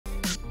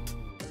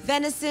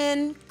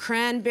Venison,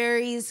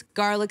 cranberries,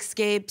 garlic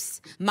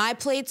scapes. My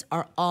plates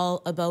are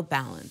all about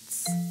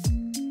balance.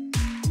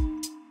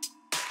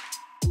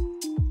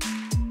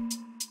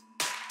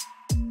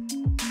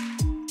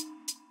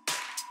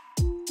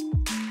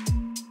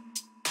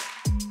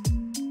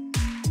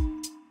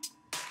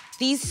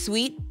 These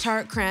sweet,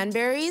 tart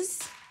cranberries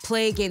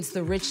play against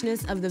the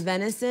richness of the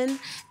venison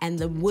and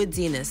the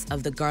woodiness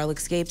of the garlic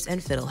scapes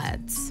and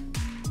fiddleheads.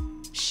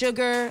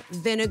 Sugar,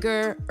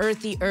 vinegar,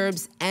 earthy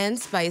herbs, and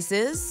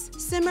spices,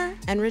 simmer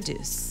and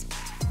reduce.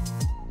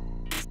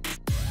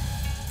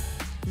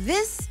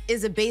 This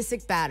is a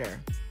basic batter.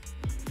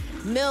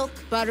 Milk,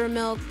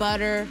 buttermilk,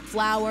 butter,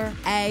 flour,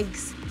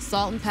 eggs,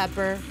 salt and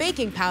pepper,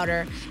 baking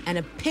powder, and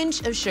a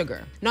pinch of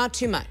sugar. Not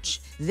too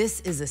much.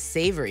 This is a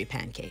savory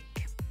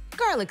pancake.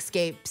 Garlic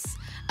scapes,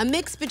 a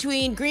mix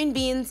between green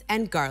beans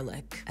and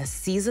garlic, a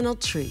seasonal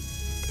treat.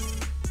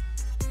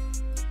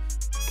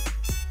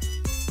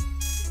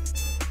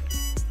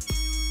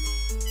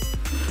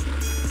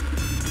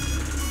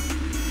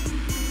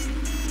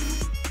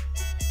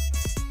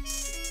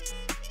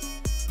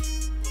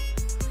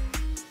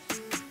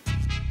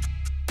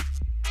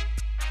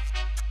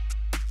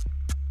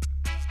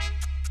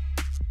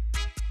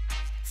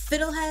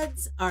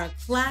 Fiddleheads are a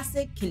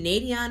classic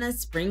Canadiana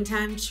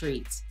springtime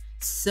treat.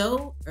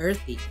 So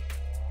earthy.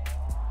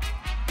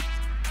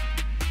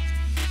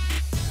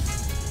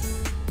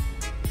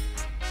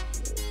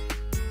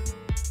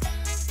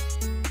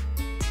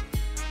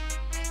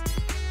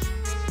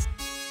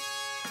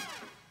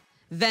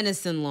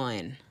 Venison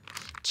loin.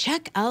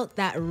 Check out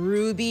that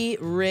ruby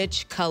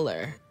rich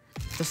color.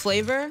 The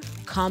flavor,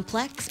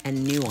 complex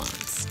and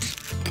nuanced.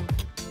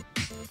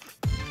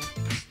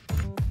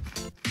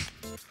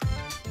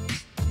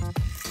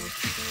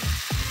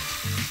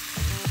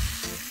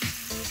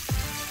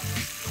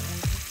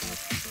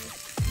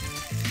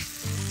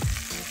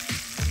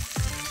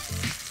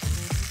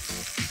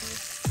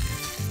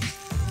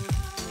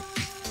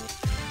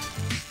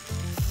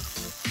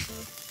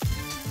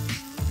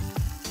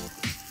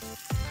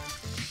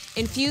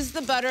 Infuse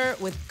the butter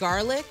with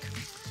garlic,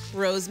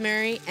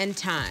 rosemary, and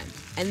thyme,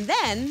 and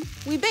then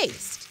we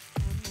baste.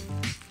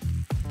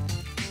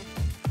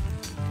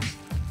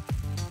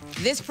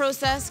 This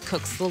process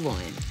cooks the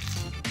loin.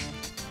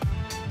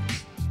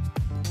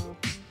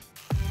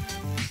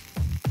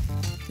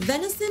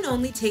 Venison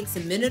only takes a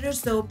minute or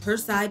so per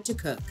side to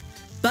cook,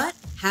 but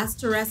has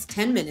to rest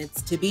 10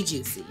 minutes to be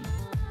juicy.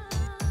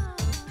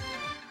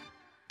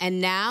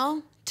 And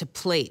now to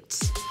plate.